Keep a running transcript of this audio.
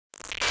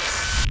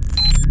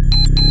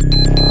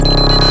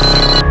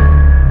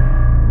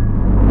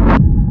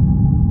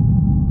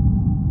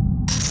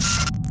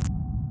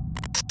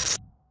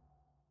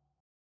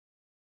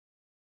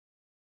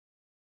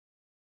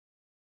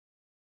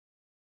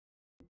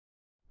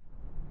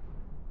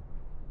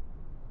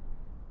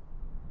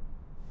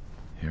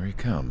Here he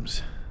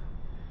comes.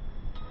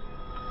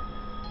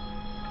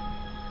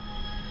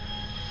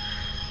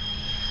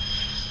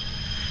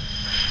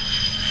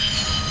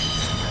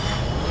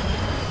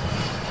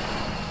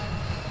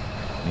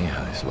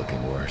 Mihai's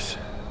looking worse.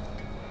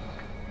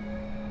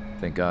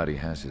 Thank God he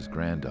has his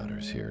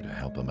granddaughters here to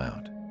help him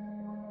out.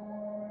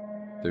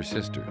 They're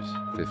sisters,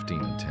 15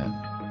 and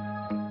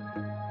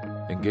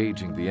 10.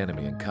 Engaging the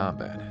enemy in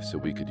combat so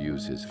we could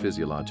use his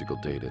physiological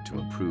data to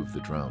improve the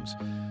drones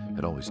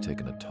had always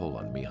taken a toll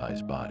on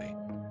Mihai's body.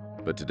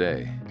 But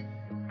today,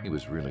 he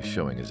was really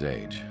showing his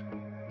age.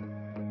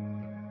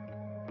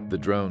 The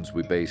drones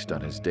we based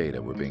on his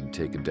data were being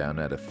taken down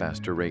at a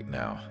faster rate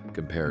now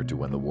compared to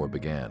when the war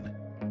began.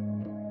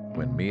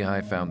 When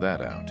Mihai found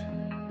that out,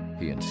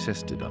 he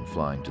insisted on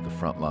flying to the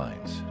front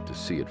lines to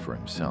see it for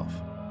himself.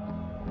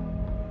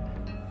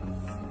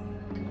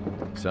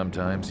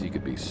 Sometimes he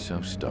could be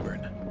so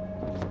stubborn.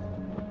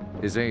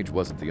 His age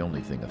wasn't the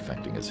only thing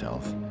affecting his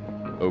health.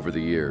 Over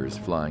the years,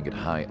 flying at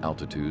high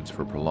altitudes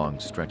for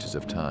prolonged stretches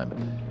of time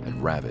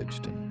had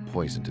ravaged and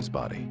poisoned his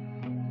body.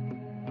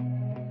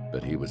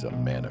 But he was a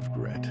man of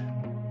grit.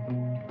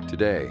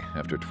 Today,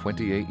 after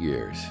 28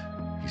 years,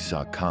 he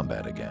saw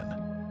combat again.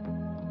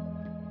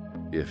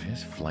 If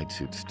his flight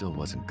suit still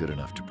wasn't good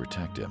enough to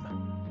protect him,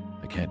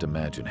 I can't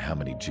imagine how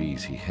many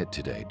Gs he hit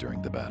today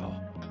during the battle.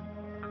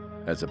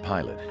 As a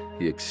pilot,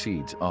 he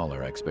exceeds all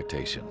our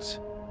expectations.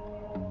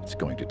 It's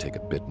going to take a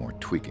bit more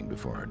tweaking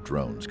before our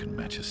drones can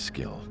match his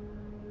skill.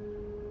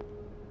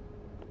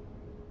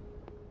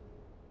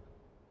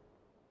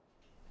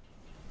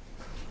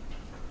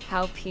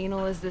 How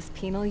penal is this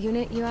penal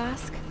unit, you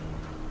ask?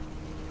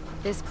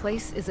 This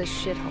place is a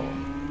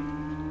shithole.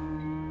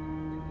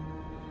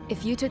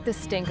 If you took the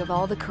stink of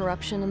all the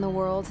corruption in the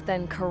world,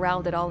 then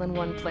corralled it all in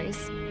one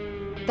place,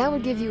 that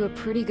would give you a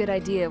pretty good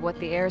idea of what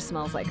the air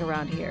smells like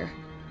around here.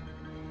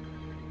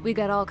 We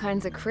got all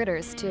kinds of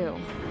critters, too.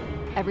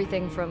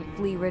 Everything from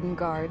flea-ridden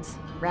guards,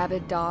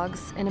 rabid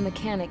dogs, and a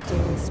mechanic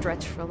doing a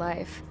stretch for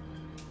life.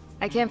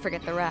 I can't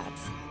forget the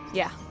rats.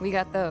 Yeah, we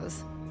got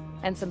those.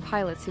 And some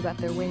pilots who got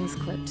their wings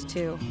clipped,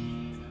 too.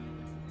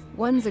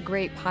 One's a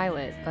great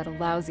pilot, but a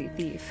lousy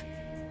thief.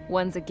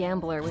 One's a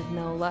gambler with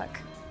no luck.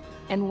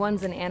 And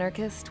one's an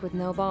anarchist with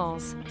no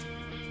balls.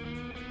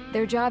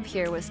 Their job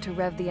here was to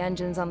rev the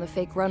engines on the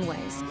fake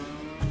runways.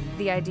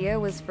 The idea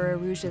was for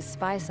Aruja's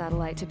spy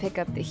satellite to pick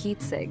up the heat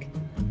sig.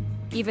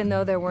 Even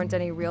though there weren't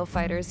any real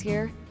fighters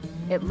here,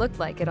 it looked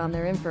like it on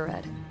their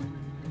infrared.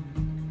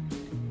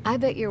 I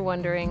bet you're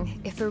wondering,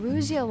 if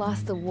Aruja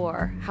lost the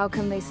war, how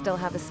come they still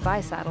have a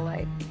spy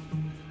satellite?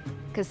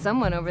 'Cause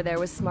someone over there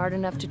was smart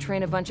enough to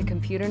train a bunch of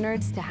computer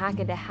nerds to hack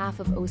into half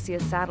of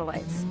Osia's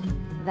satellites.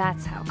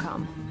 That's how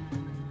come.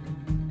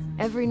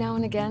 Every now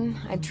and again,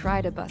 I'd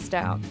try to bust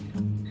out.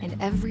 And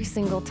every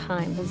single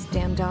time, those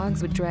damn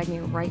dogs would drag me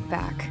right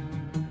back.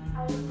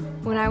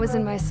 When I was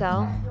in my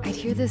cell, I'd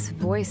hear this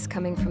voice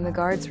coming from the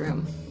guards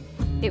room.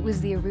 It was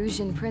the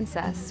Arusian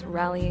princess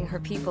rallying her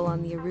people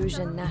on the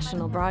Arusian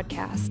national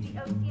broadcast.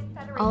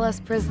 All us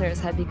prisoners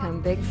had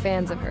become big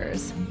fans of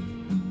hers.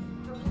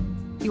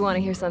 You want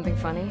to hear something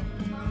funny?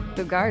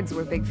 The guards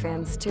were big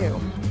fans too.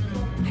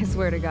 I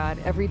swear to God,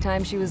 every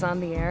time she was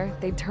on the air,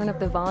 they'd turn up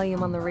the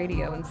volume on the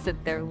radio and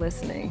sit there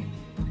listening.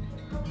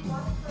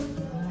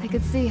 I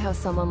could see how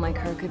someone like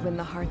her could win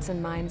the hearts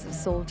and minds of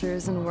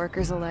soldiers and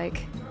workers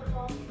alike.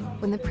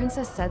 When the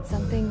princess said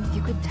something,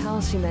 you could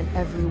tell she meant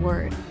every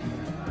word.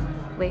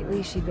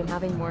 Lately, she'd been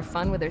having more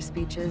fun with her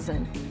speeches,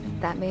 and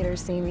that made her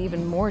seem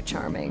even more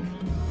charming.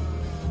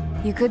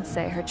 You could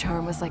say her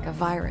charm was like a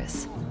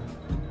virus.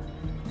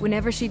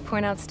 Whenever she'd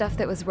point out stuff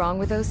that was wrong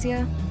with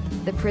Osia,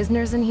 the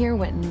prisoners in here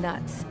went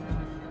nuts.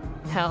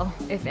 Hell,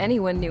 if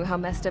anyone knew how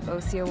messed up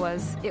Osia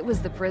was, it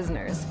was the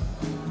prisoners.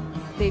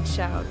 They'd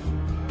shout,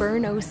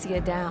 "Burn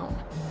Osia down."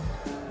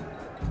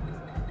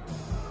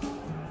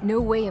 No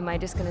way am I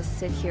just gonna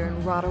sit here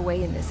and rot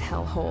away in this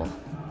hellhole.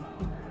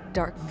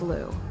 Dark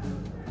blue.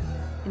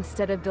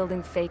 Instead of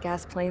building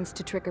fake-ass planes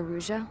to trick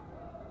Aruja,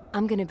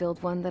 I'm gonna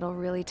build one that'll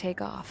really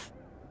take off.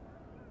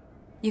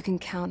 You can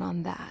count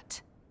on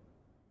that.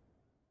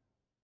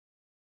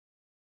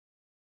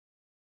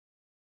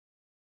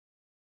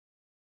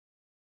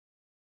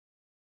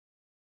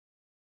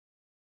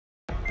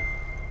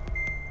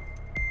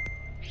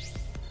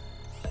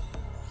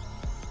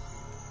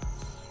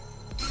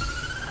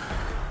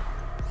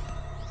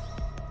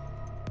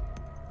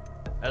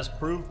 As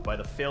proved by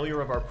the failure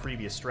of our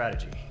previous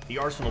strategy, the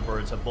Arsenal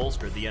birds have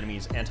bolstered the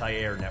enemy's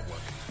anti-air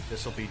network.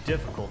 This will be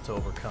difficult to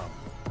overcome.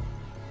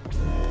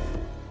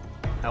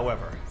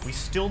 However, we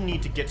still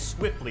need to get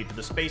swiftly to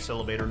the space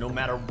elevator no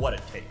matter what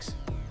it takes.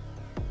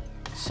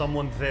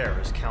 Someone there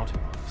is counting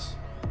on us.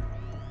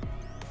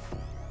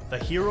 The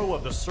hero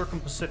of the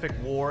Circum-Pacific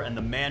War and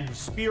the man who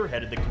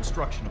spearheaded the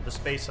construction of the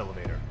space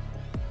elevator.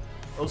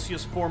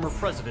 Osia's former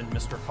president,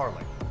 Mr.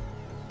 Harling.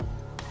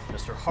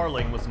 Mr.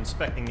 Harling was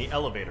inspecting the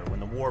elevator when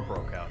the war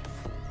broke out.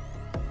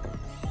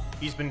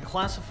 He's been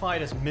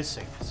classified as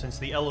missing since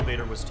the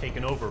elevator was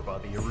taken over by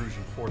the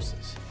Erusian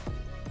forces.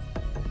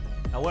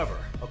 However,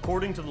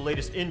 according to the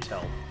latest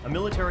intel, a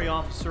military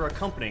officer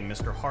accompanying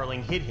Mr.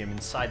 Harling hid him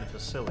inside the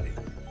facility.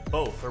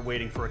 Both are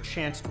waiting for a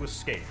chance to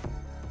escape.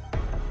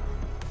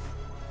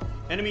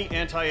 Enemy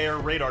anti-air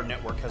radar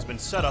network has been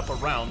set up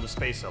around the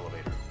space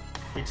elevator.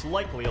 It's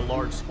likely a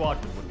large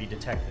squadron would be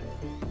detected.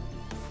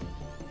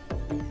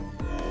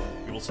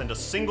 We will send a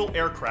single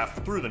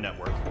aircraft through the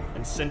network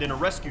and send in a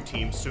rescue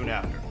team soon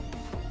after.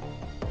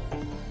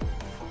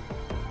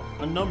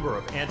 A number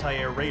of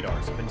anti-air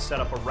radars have been set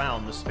up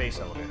around the space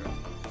elevator.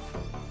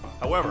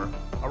 However,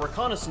 our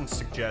reconnaissance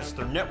suggests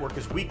their network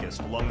is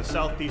weakest along the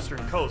southeastern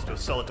coast of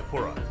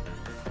Selatapura,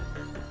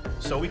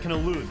 so we can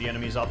elude the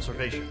enemy's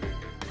observation.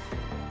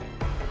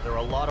 There are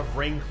a lot of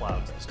rain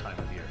clouds this time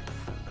of year.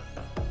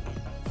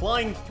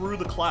 Flying through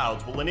the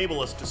clouds will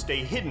enable us to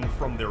stay hidden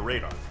from their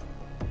radar.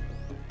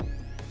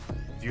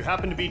 If you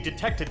happen to be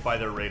detected by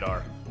their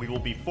radar, we will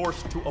be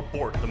forced to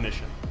abort the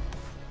mission.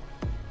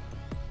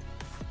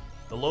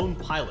 The lone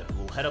pilot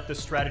who will head up this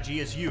strategy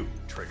is you,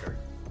 Trigger.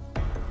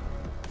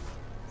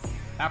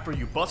 After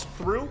you bust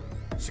through,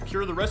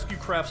 secure the rescue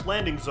craft's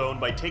landing zone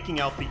by taking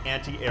out the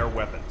anti-air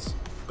weapons.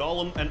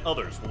 Gollum and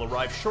others will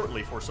arrive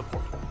shortly for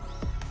support.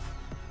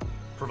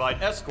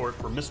 Provide escort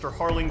for Mr.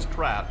 Harling's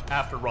craft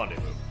after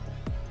rendezvous.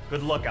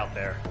 Good luck out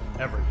there,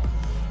 everyone.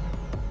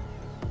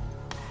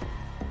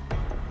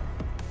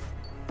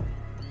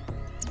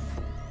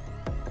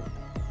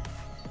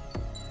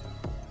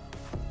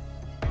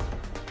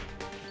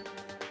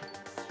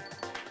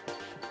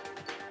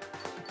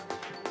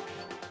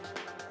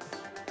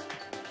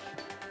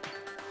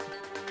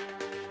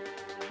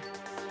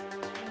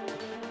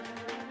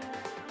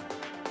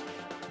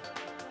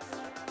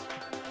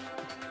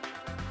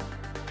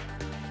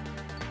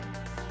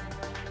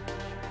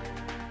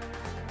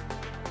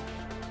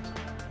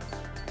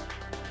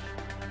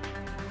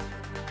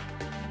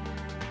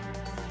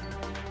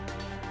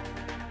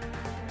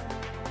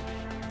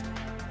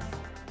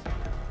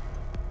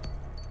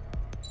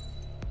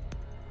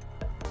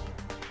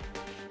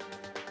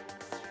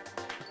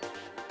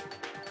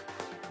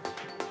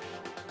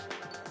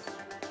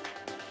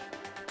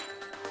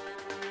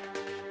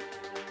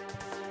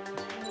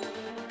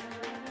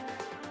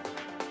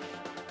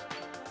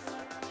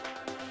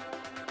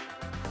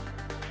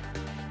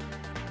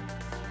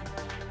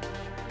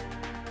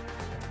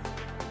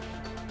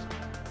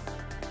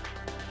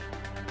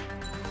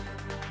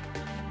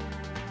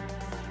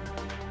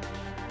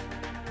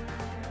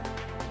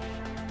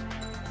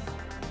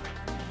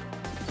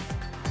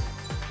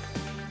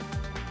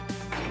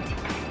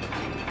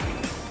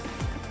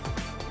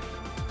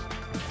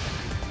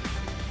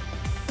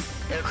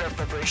 Aircraft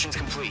preparations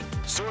complete.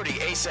 Sortie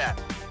ASAP.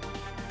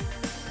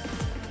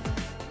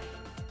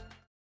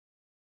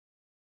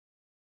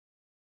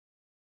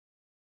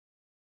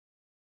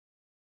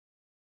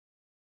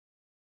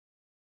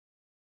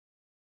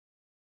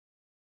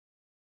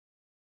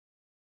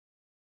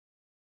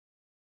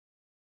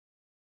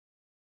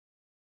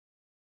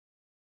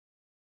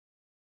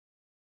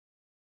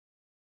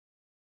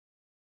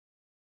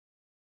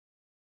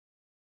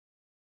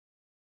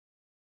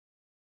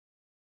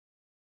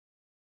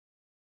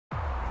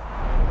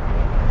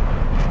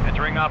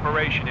 Entering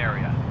operation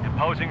area.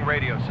 Imposing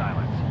radio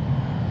silence.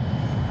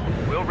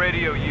 We'll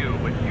radio you,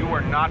 but you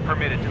are not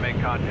permitted to make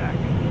contact.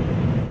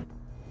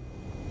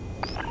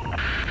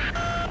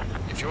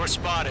 If you're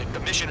spotted,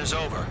 the mission is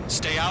over.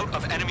 Stay out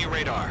of enemy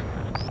radar.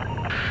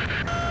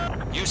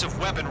 Use of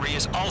weaponry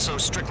is also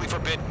strictly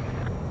forbidden.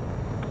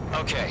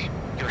 Okay,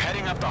 you're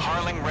heading up the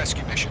Harling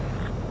rescue mission.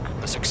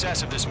 The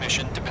success of this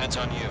mission depends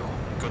on you.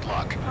 Good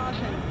luck.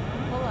 Caution.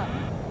 Pull up.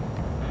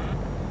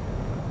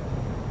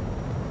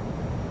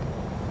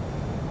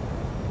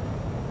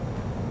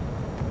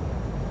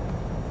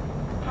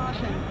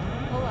 Caution.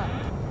 Pull up.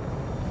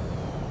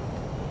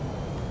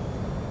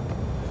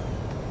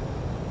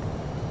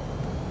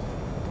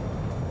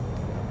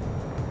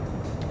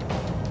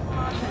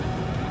 Caution.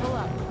 Pull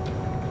up.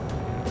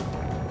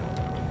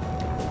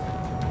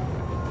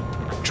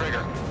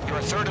 Trigger, you're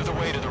a third of the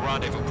way to the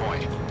rendezvous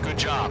point. Good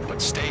job,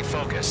 but stay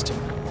focused.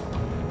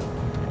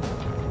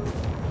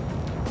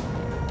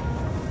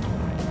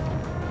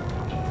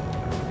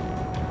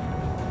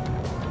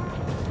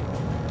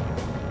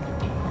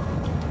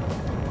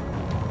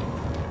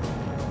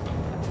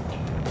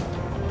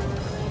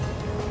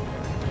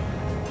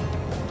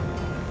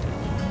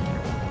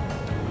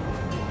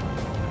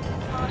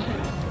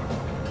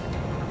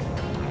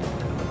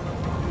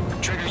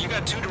 Trigger, you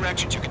got two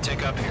directions you can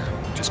take up here.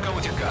 Just go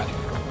with your gut.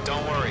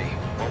 Don't worry,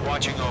 we're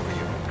watching over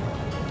you.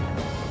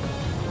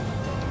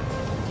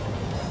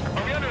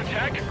 Are we under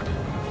attack?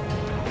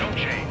 Don't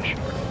change.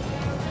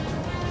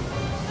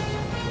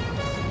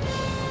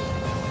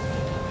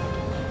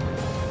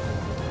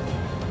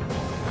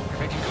 You're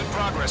making good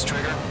progress,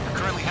 Trigger. You're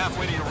currently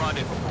halfway to your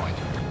rendezvous point.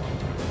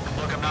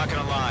 Look, I'm not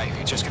gonna lie.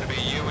 It's just gonna be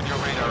you and your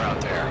radar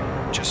out there.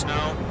 Just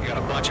know, you got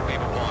a bunch of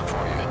people pulling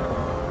for you.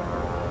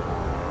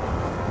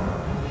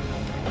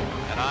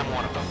 And I'm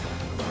one of them.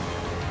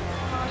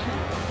 Caution.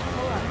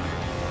 Pull up.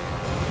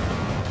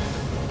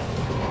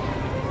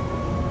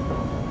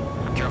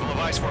 Careful of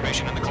Levi's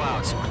formation in the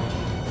clouds.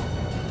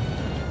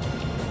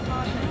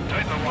 Caution.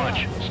 Titan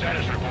launch.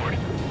 Status report.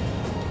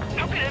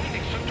 How could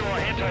anything slip through our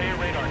anti-air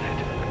radar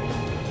net?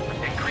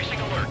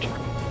 Increasing alert.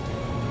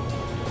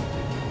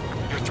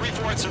 You're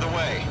 3/4 of the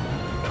way.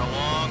 Been a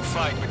long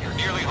fight, but you're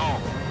nearly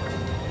home.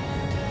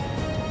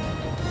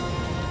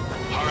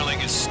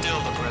 Harling is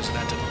still the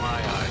president in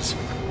my eyes.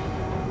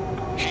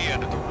 He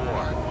ended the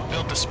war,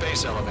 built the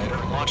space elevator,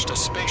 and launched a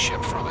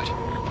spaceship from it.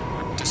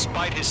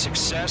 Despite his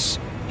success,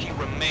 he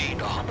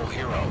remained a humble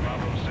hero.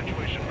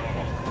 Situation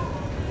normal.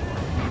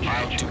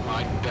 I'll do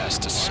my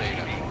best to save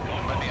him.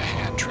 Lend me a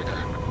hand, Trigger.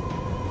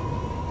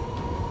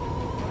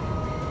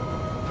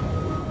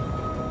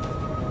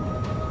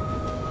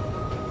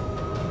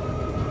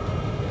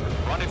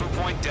 Rendezvous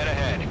point dead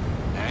ahead.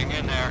 Hang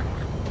in there.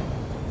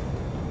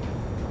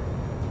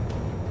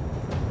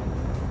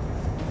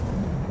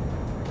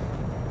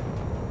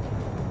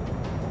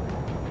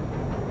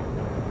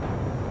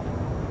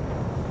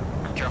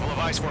 Careful of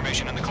ice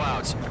formation in the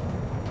clouds.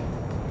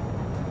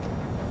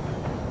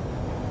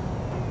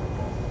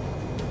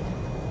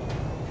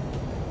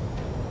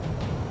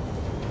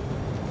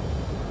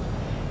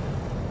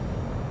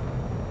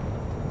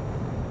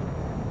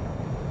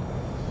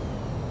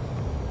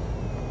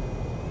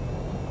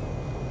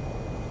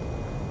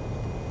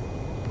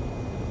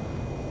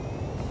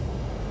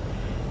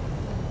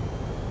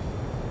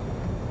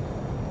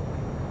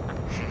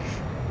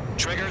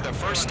 Trigger, the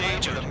first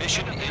stage of the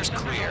mission is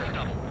clear.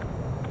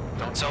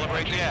 Don't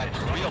celebrate yet.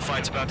 The real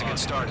fight's about to get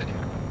started.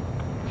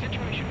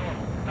 Situation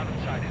normal.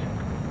 Nothing sighted.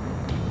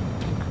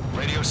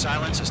 Radio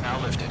silence is now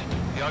lifted.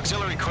 The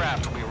auxiliary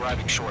craft will be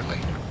arriving shortly.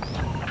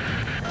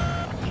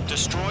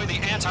 Destroy the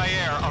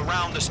anti-air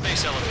around the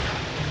space elevator.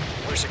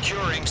 We're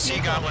securing Sea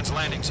Goblin's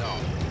landing zone.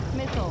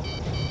 Missile.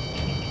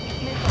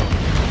 Missile.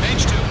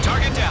 Mage 2,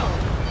 target down.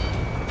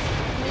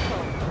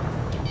 Missile.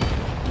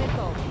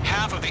 Missile.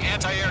 Half of the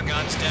anti-air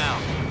guns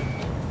down.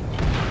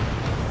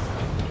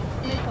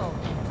 Missile.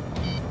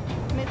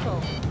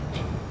 Missile.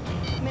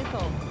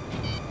 Missile.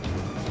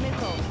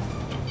 Missile.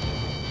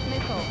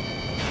 Missile.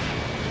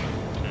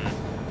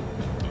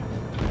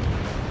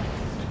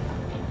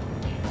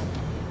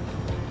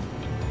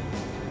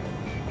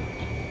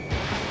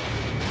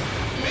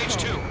 Mage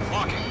 2,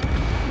 walking.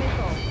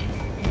 Missile.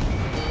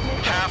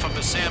 Half of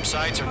the SAM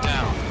sites are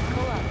down.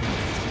 Pull up.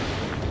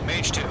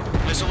 Mage 2,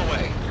 missile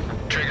away.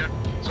 Trigger,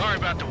 sorry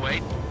about the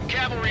wait.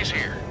 Cavalry's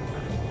here.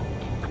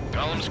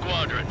 Column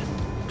Squadron.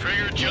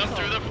 Trigger jumped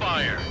through the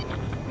fire.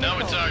 Now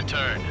it's our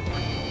turn.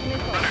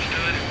 Missile.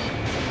 Understood.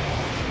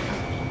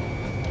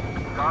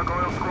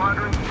 Gargoyle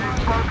Squadron, stay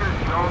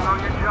focused. You all know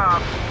your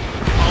job.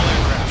 All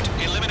aircraft,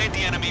 eliminate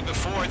the enemy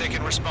before they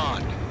can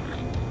respond.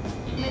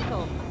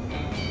 Missile.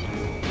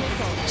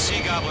 Missile.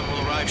 Sea Goblin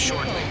will arrive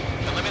shortly.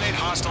 Eliminate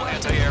hostile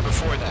anti-air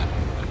before that.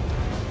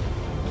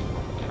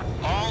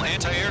 All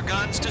anti-air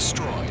guns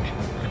destroyed.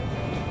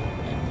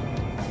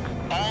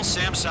 All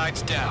SAM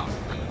sites down.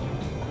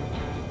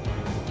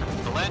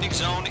 The landing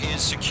zone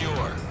is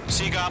secure.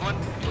 Sea Goblin,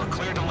 you are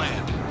clear to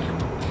land.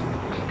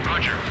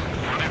 Roger.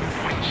 Rendezvous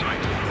point in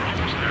sight. We're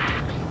almost there.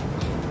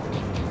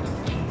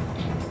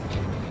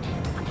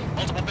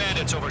 Multiple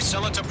bandits over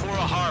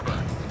Selatapura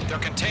Harbor. They're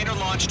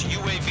container-launched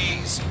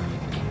UAVs.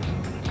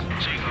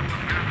 See,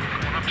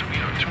 going up to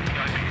meet our 2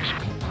 VIPs.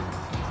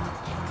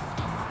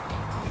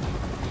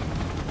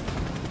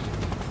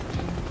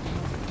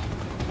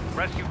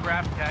 Rescue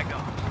craft tagged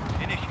on.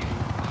 Initiate.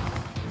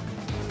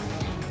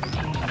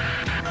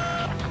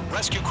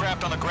 Rescue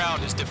craft on the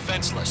ground is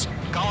defenseless.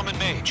 Gollum and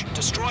Mage,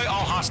 destroy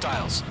all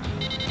hostiles.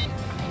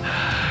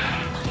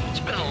 It's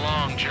been a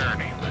long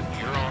journey, but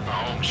you're on the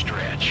home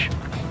stretch.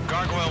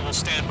 Gargoyle will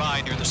stand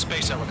by near the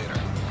space elevator.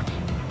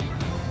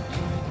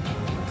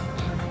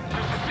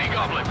 This is Sea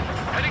Goblin.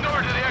 Heading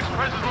over to the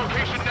ex-president's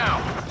location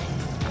now.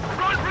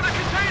 Run for the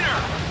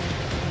container!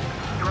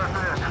 Dress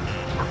in.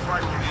 We're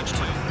fighting Mage 2.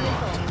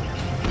 Missile.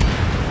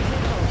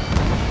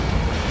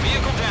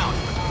 Vehicle down.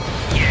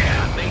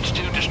 Yeah, Mage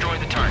 2 destroy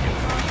the target.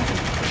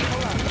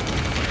 Pull up.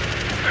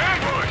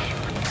 Ambush!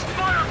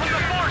 Fire from the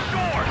far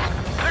shore!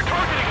 They're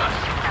targeting us!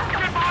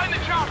 Get behind the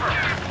chopper!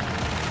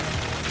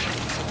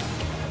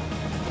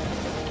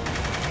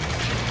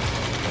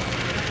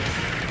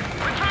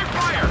 Return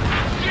fire!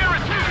 Sierra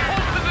 2,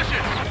 hold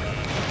position!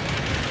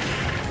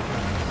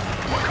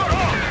 We're cut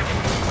off!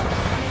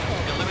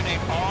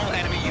 Eliminate all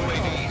enemy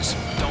UAVs.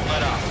 Don't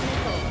let up.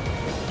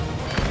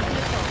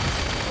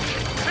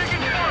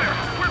 Taking fire!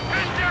 We're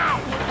pinned down!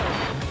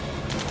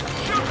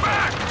 Shoot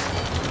back!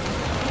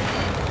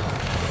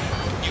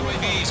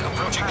 UAVs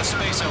approaching the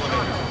space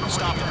elevator.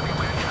 Stop them.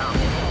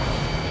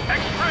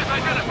 Express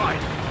identified!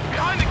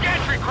 Behind the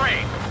gantry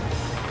crane!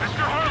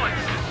 Mr. Harlan,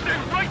 stay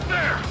right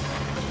there!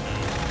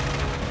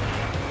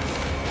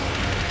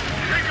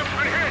 Jacob's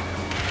been hit!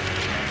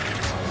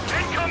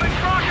 Incoming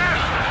rocket!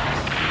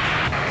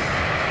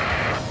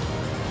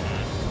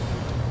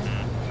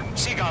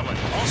 Sea Goblin,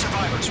 all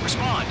survivors,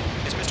 respond.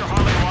 Is Mr.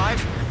 Harlan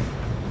alive?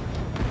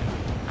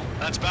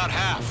 That's about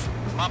half.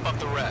 Mop up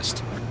the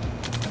rest.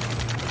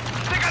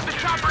 They got the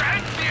chopper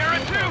and Sierra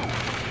too!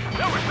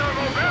 Silver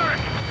Servo Barrack!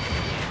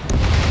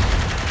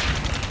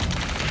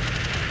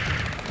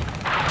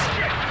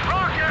 Shit!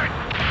 Rocket!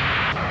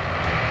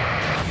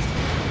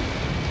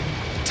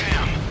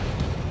 Damn.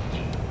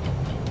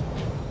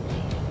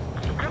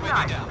 Good UAV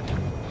night. down.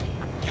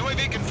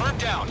 UAV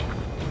confirmed down.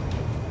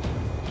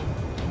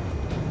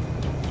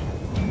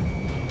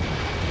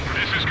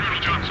 This is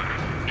Colonel Johnson.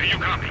 Do you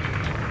copy?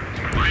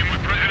 I am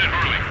with President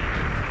Harley.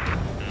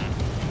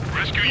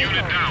 Rescue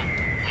unit down,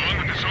 along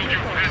with the soldier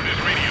who has this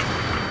radio.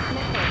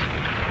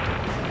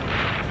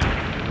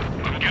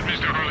 I will get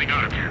Mr. Harley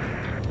out of here.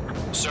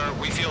 Sir,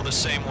 we feel the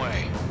same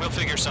way. We'll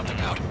figure something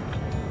out.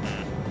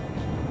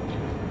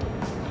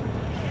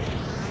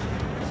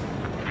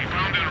 We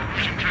found an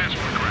Russian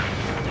transport craft.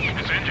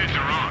 Its engines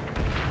are on.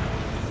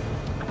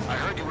 I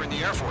heard you were in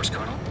the Air Force,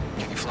 Colonel.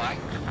 Can you fly?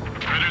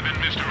 Better than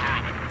Mr.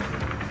 Harley.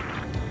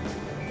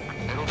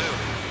 It'll do.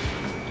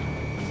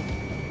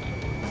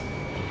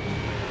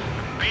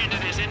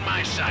 Bandit is in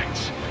my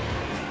sights.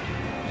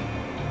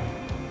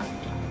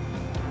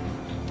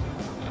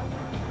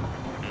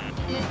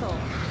 Missile.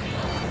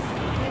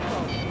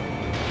 Missile.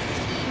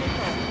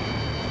 Missile.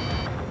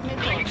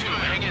 Lane 2, Missile.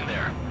 hang in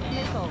there.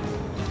 Missile.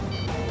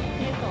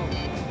 Missile.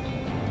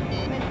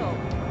 Missile.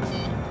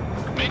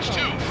 Mage 2,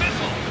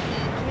 missile!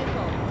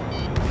 Missile.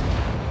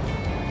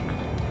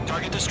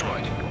 Target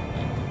destroyed.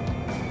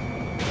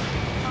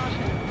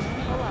 Caution.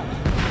 Pull up.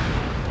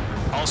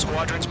 All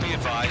squadrons be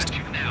advised.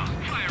 Now,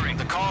 firing.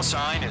 The call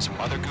sign is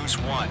Mother Goose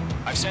 1.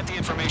 I've sent the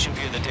information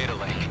via the data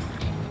link.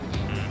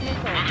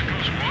 Missile. Mother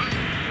Goose 1?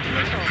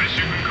 That's the best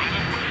you can come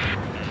up with.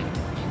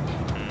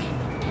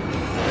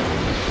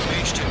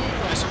 Stage 2,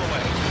 missile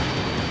away.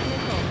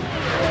 Missile.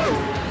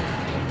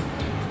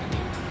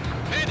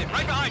 Bandit,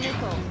 right behind you.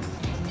 Missile.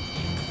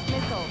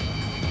 Missile.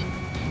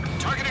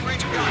 Targeting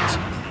range of guns.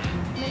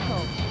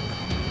 Missile.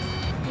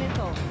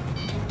 Missile.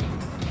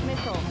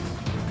 Missile.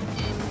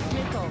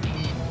 Missile.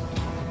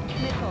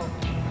 Missile.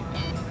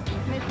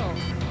 Missile.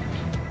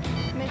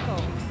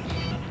 Missile.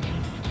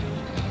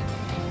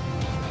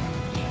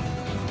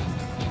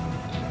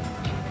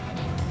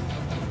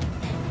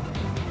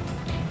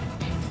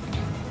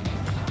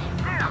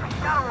 Damn, he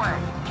got away.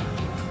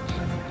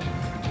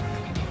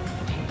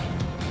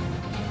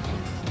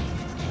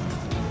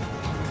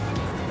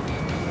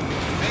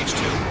 Page 2,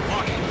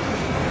 walking.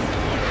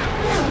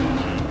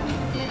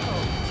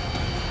 Missile.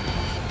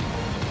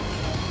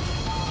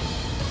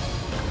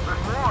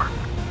 There's more.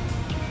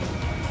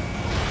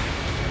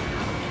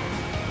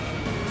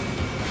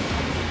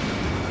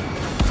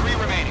 Three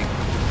remaining.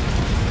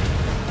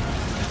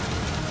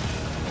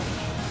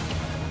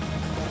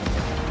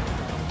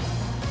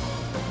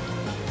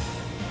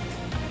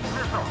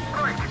 Missile,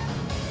 quick.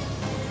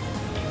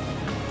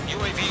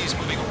 UAVs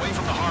moving away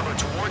from the harbor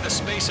toward the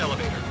space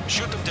elevator.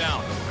 Shoot them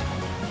down.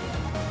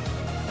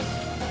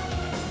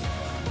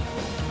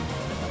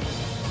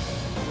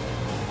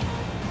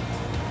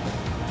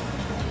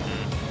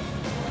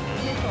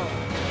 Missile.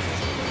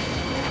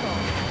 Missile.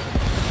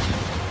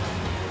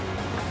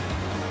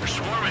 We're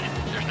swarming.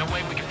 There's no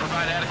way we can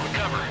provide adequate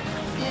cover.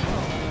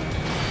 Missile.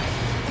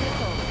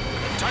 Missile.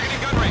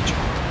 Targeting gun range.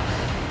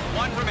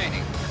 One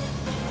remaining.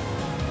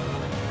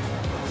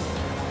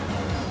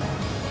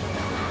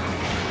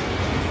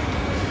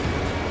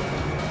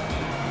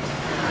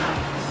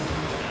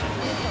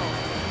 Missile.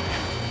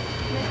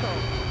 Missile.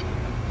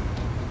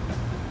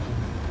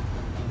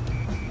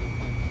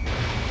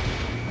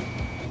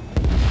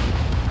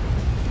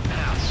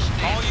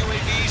 All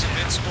UAVs have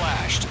been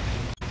splashed.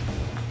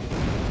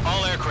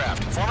 All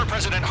aircraft. Former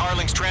President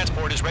Harling's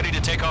transport is ready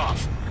to take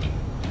off.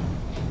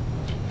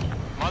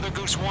 Mother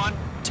Goose 1,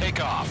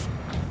 take off.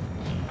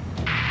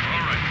 All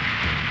right.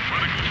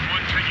 Mother Goose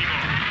 1 taking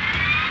off.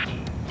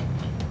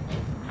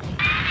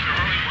 Mr.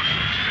 Harley wants to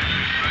extend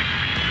this strike.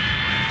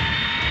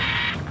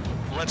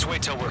 Let's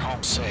wait till we're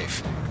home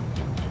safe.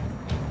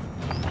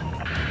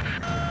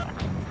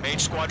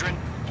 Mage Squadron,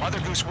 Mother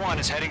Goose 1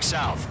 is heading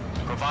south.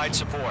 Provide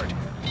support.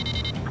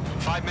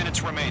 5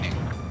 minutes remaining.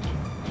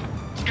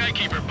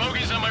 Skykeeper,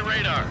 bogeys on my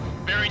radar.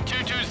 Bearing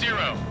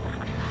 220.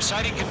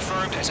 Sighting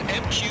confirmed as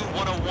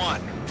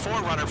MQ-101,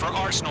 forerunner for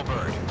Arsenal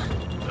Bird.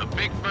 The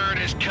big bird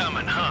is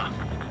coming, huh?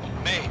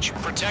 Mage,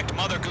 protect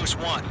Mother Goose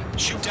 1.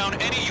 Shoot down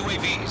any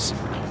UAVs.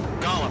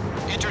 Gollum,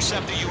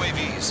 intercept the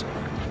UAVs.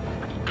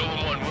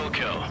 Golem 1 will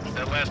kill.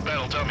 That last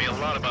battle taught me a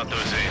lot about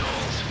those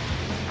a-holes.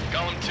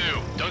 Golem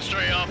 2, don't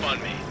stray off on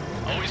me.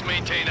 Always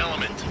maintain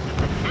element.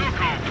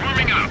 Wilco,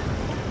 forming up!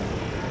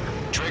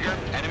 Trigger,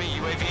 enemy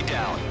UAV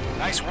down.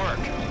 Nice work.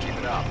 Keep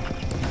it up.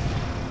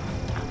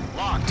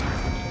 Locked.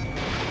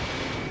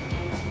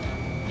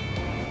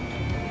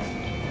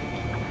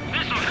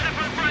 Missile headed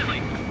for friendly!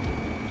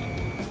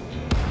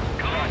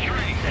 Golem 3,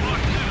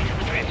 lock 2.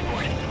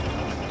 Transport.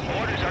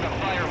 Orders are to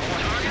fire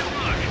one. Target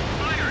locked.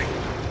 Firing!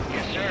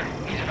 Yes, sir.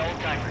 He's an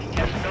old-timer. He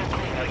has no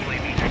clue how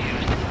UAVs are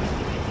used.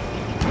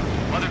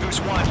 Mother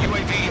Goose 1,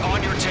 UAV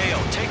on your tail.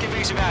 Take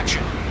evasive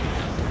action.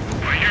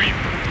 I hear you,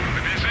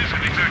 but this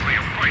isn't exactly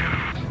a fighter.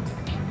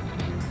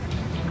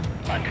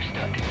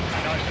 Understood.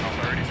 An Arsenal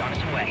bird is on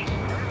its way.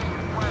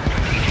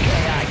 Strategic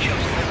AI chosen.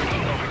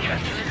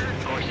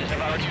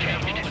 Charge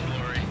changed.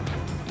 Glory.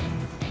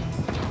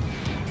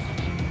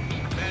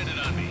 Bandit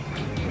on me.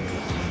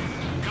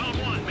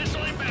 Column 1,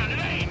 missile inbound,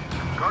 hey!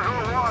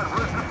 Gargoyle 1,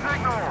 where's the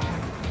signal?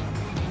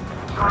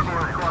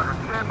 Gargoyle Squadron,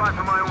 stand by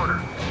for my order.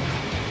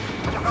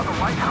 About the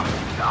lighthouse,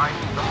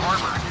 the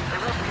harbor. They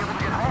won't be able to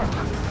get home.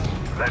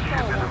 That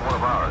ship isn't one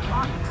of ours.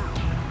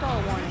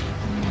 Stall warning.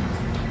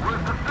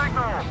 Where's the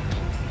signal?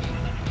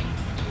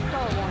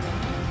 Stall warning.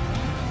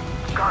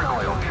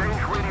 Gargoyle, change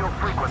radio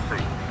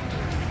frequency.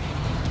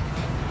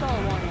 Stall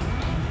warning.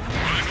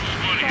 Rifles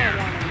 1 Stall here.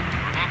 warning.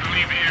 We're about to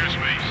leave the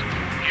airspace.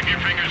 Keep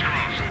your fingers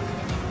crossed.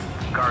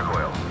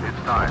 Gargoyle,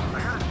 it's time.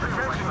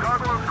 Attention,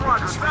 Gargoyle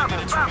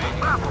Squadron,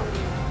 babble.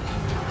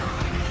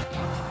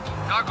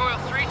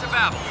 Gargoyle 3 to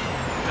Babel.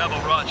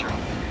 Babel, roger.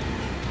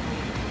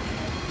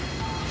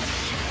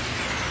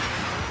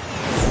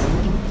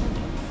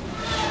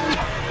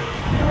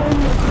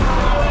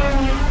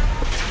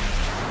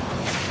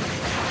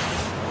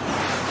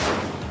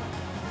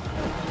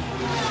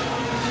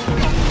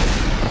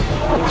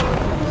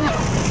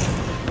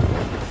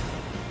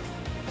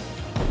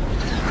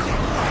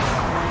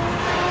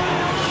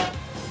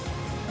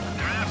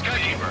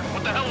 Skykeeper,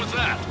 what the hell was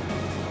that?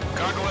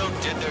 Gargoyle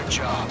did their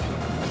job.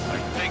 I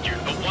figured,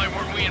 but why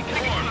weren't we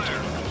informed?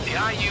 The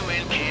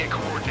IUN can't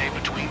coordinate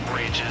between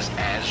branches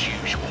as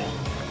usual.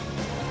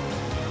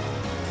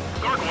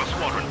 Gargoyle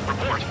Squadron,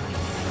 report.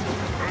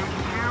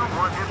 HQ,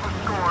 one hit was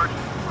scored.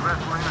 The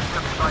rest were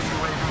intercepted by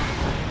UAV.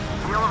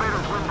 The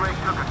elevator's windbreak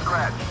took a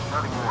scratch.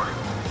 Nothing more.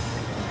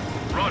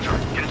 Roger,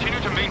 continue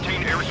to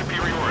maintain air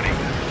superiority.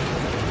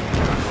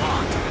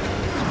 Locked.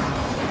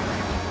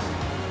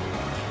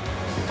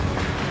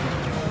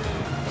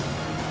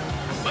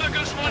 Mother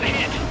Goose 1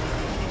 hit.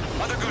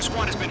 Mother Goose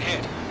 1 has been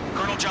hit.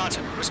 Colonel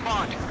Johnson,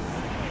 respond.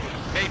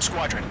 Mage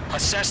Squadron,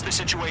 assess the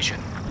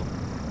situation.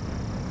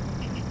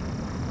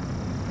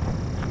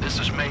 This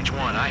is Mage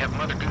 1. I have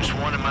Mother Goose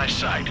 1 in my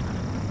sight.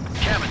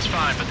 Cabin's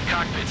fine, but the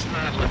cockpit's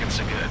not looking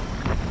so good.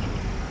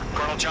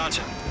 Colonel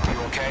Johnson, are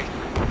you okay?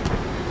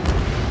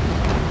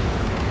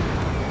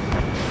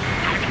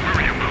 Don't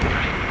worry about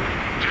that.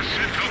 Just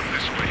send help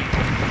this way.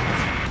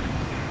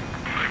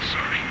 I'm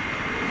sorry.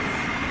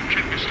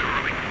 Get Mr.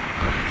 Hurley.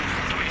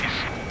 Please.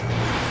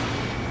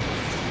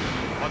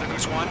 Mother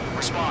Goose 1,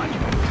 respond.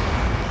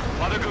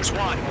 Mother Goose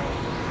 1.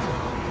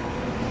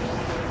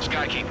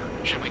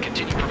 Skykeeper, should we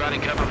continue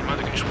providing cover for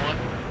Mother Goose 1?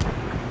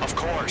 Of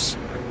course.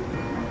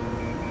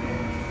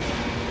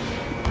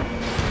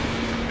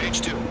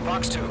 Mage 2,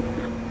 Fox 2.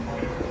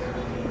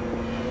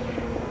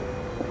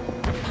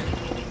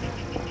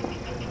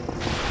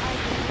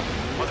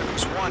 Mother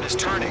Goose 1 is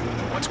turning.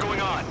 What's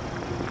going on?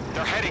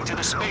 They're heading to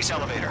the space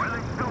elevator.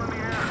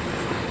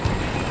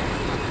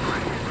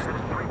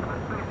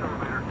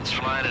 It's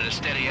flying at a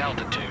steady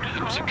altitude.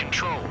 Who's in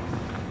control?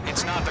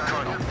 It's not the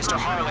Colonel. Mr.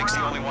 Harling's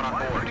the only one on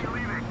board.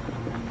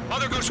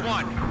 Mother Goose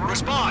 1,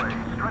 respond!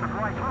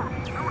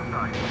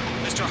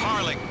 Mr.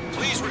 Harling,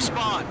 please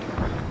respond!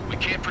 We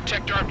can't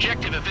protect our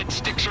objective if it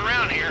sticks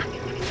around here.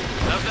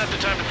 Now's not the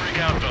time to freak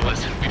out,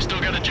 fellas. We've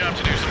still got a job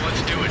to do, so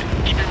let's do it.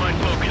 Keep your mind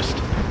focused.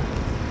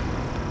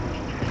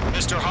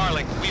 Mr.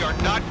 Harling, we are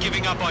not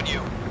giving up on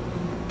you.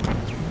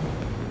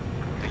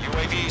 The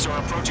UAVs are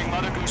approaching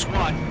Mother Goose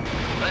 1.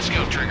 Let's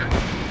go, Trigger.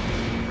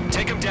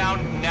 Take him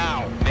down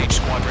now, Mage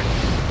Squadron.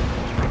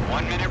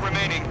 1 minute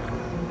remaining.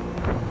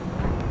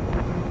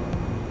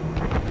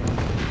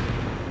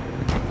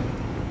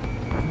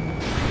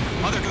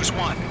 Mother Goose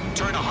 1,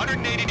 turn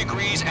 180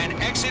 degrees and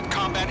exit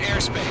combat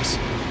airspace.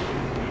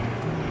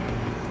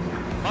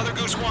 Mother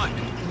Goose 1,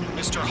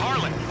 Mr.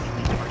 Harlan,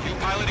 are you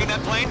piloting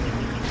that plane?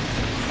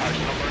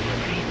 Arsenal Bird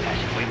Liberty,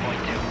 passing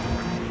waypoint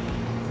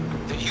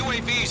 2. The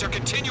UAVs are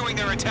continuing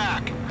their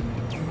attack.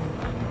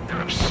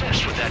 They're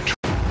obsessed with that.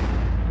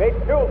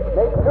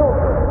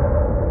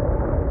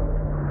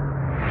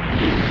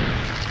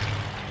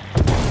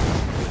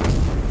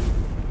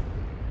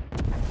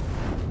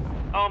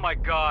 Oh my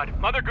god,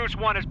 Mother Goose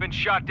 1 has been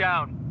shot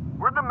down.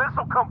 Where'd the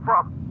missile come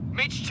from?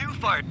 Mage 2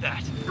 fired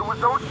that. It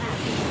was OG.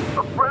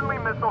 A friendly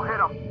missile hit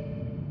him.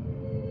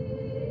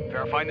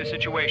 Verifying the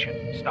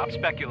situation. Stop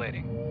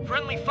speculating.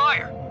 Friendly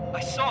fire.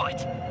 I saw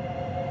it.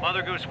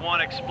 Mother Goose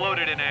 1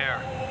 exploded in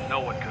air. No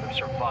one could have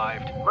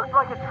survived. Looks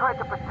like it tried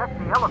to protect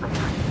the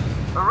elevator.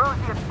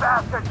 Erusian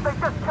bastards, they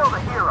just killed a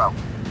hero.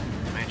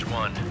 Mage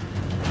 1.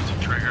 It's a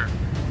Trigger.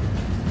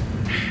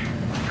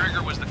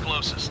 Trigger was the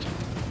closest.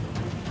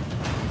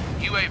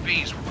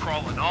 UAVs were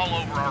crawling all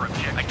over our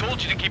objective. I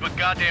told you to keep a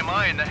goddamn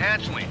eye on the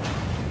hatchling.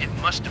 It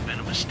must have been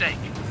a mistake.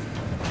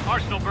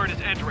 Arsenal Bird is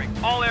entering.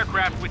 All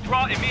aircraft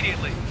withdraw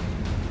immediately.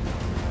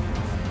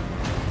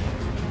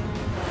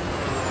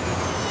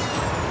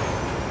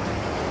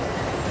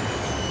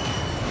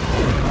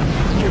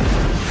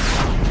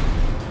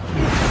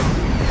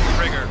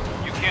 Trigger,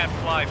 you can't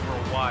fly for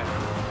a while.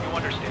 You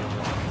understand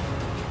why.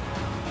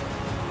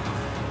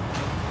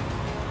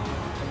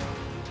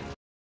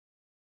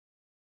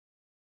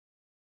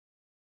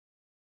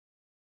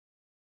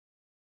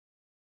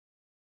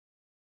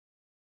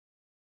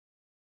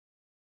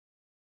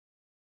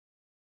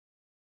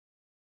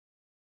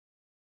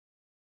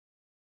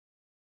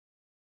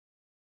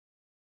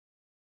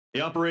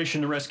 The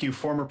operation to rescue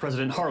former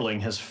President Harling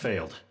has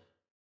failed.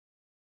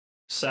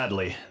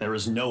 Sadly, there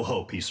is no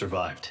hope he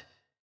survived.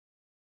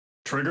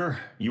 Trigger,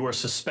 you are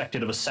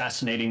suspected of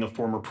assassinating the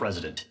former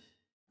president.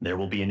 There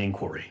will be an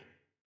inquiry.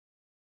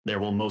 There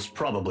will most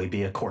probably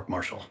be a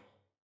court-martial.